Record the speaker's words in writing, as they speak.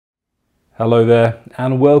Hello there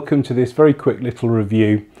and welcome to this very quick little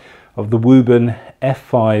review of the Wuben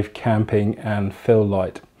F5 camping and fill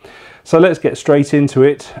light. So let's get straight into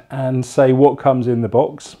it and say what comes in the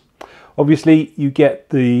box. Obviously you get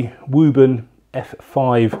the Wuben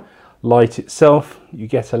F5 light itself, you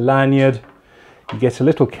get a lanyard, you get a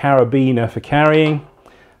little carabiner for carrying,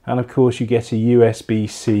 and of course you get a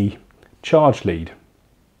USB-C charge lead.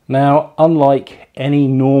 Now, unlike any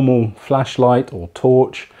normal flashlight or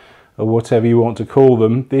torch or whatever you want to call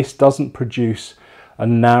them, this doesn't produce a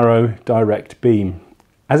narrow direct beam.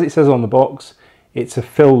 As it says on the box, it's a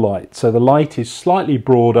fill light, so the light is slightly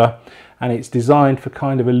broader and it's designed for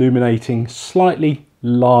kind of illuminating slightly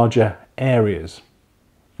larger areas.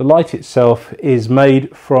 The light itself is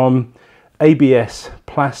made from ABS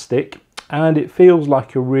plastic and it feels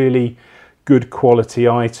like a really good quality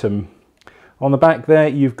item. On the back there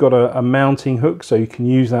you've got a mounting hook, so you can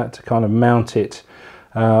use that to kind of mount it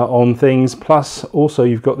on things, plus also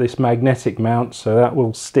you've got this magnetic mount, so that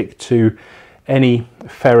will stick to any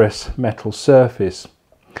ferrous metal surface.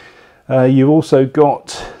 You've also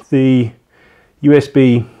got the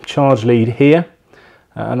USB charge lead here,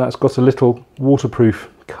 and that's got a little waterproof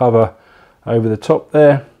cover over the top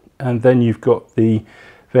there, and then you've got the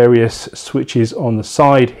various switches on the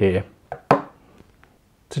side here.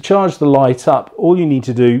 To charge the light up, all you need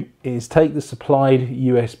to do is take the supplied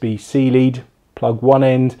USB-C lead, plug one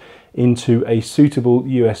end into a suitable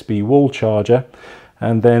USB wall charger,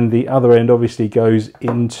 and then the other end obviously goes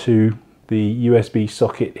into the USB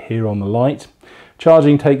socket here on the light.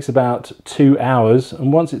 Charging takes about 2 hours,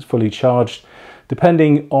 and once it's fully charged,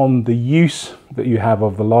 depending on the use that you have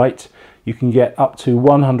of the light, you can get up to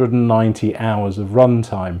 190 hours of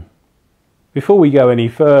runtime. Before we go any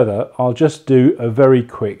further, I'll just do a very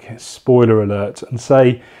quick spoiler alert and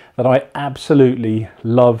say that I absolutely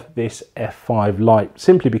love this F5 light,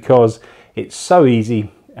 simply because it's so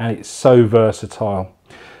easy and it's so versatile.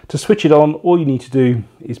 To switch it on, all you need to do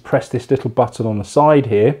is press this little button on the side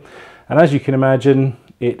here, and as you can imagine,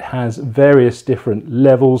 it has various different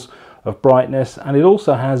levels of brightness, and it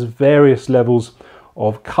also has various levels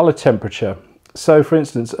of color temperature. So for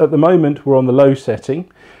instance, at the moment we're on the low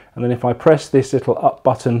setting, and then if I press this little up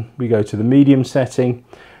button, we go to the medium setting,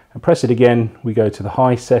 and press it again, we go to the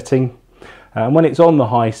high setting. And when it's on the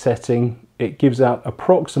high setting, it gives out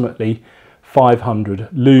approximately 500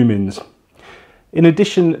 lumens. In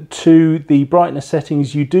addition to the brightness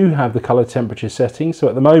settings, you do have the color temperature setting. So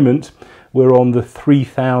at the moment, we're on the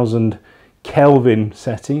 3000 Kelvin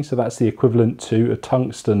setting, so that's the equivalent to a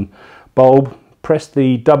tungsten bulb. Press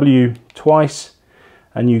the W twice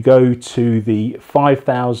and you go to the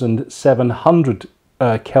 5700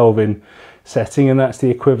 Kelvin setting, and that's the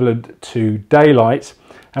equivalent to daylight,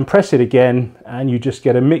 and press it again and you just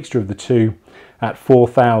get a mixture of the two at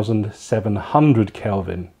 4700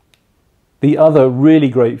 Kelvin. The other really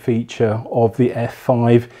great feature of the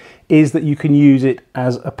F5 is that you can use it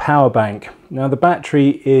as a power bank. Now the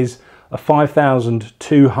battery is a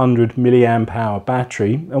 5200 milliamp hour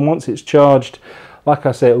battery, and once it's charged, like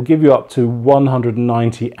I say, it will give you up to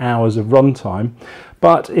 190 hours of runtime.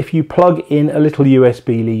 But if you plug in a little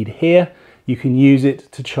USB lead here, you can use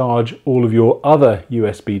it to charge all of your other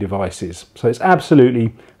USB devices. So it's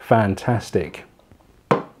absolutely fantastic.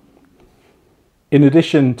 In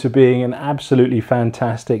addition to being an absolutely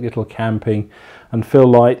fantastic little camping and fill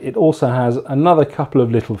light, it also has another couple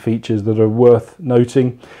of little features that are worth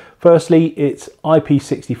noting. Firstly, it's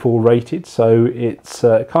IP64 rated, so it's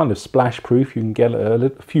kind of splash proof. You can get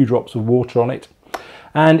a few drops of water on it,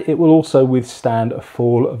 and it will also withstand a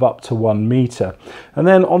fall of up to 1 meter. And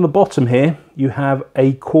then on the bottom here you have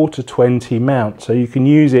a 1/4-20 mount, so you can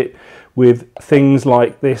use it with things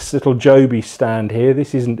like this little Joby stand here.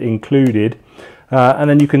 This isn't included, and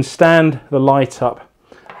then you can stand the light up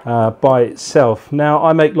by itself. Now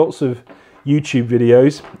I make lots of YouTube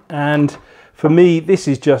videos, and for me this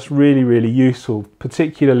is just really useful,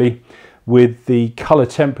 particularly with the color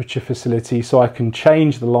temperature facility, so I can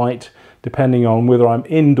change the light depending on whether I'm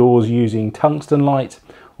indoors using tungsten light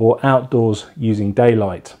or outdoors using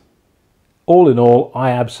daylight. All in all,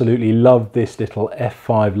 I absolutely love this little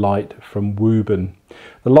F5 light from Wuben.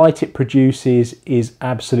 The light it produces is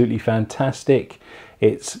absolutely fantastic.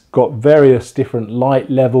 It's got various different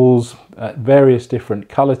light levels at various different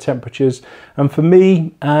color temperatures, and for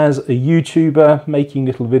me as a YouTuber making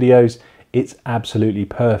little videos, it's absolutely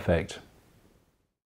perfect.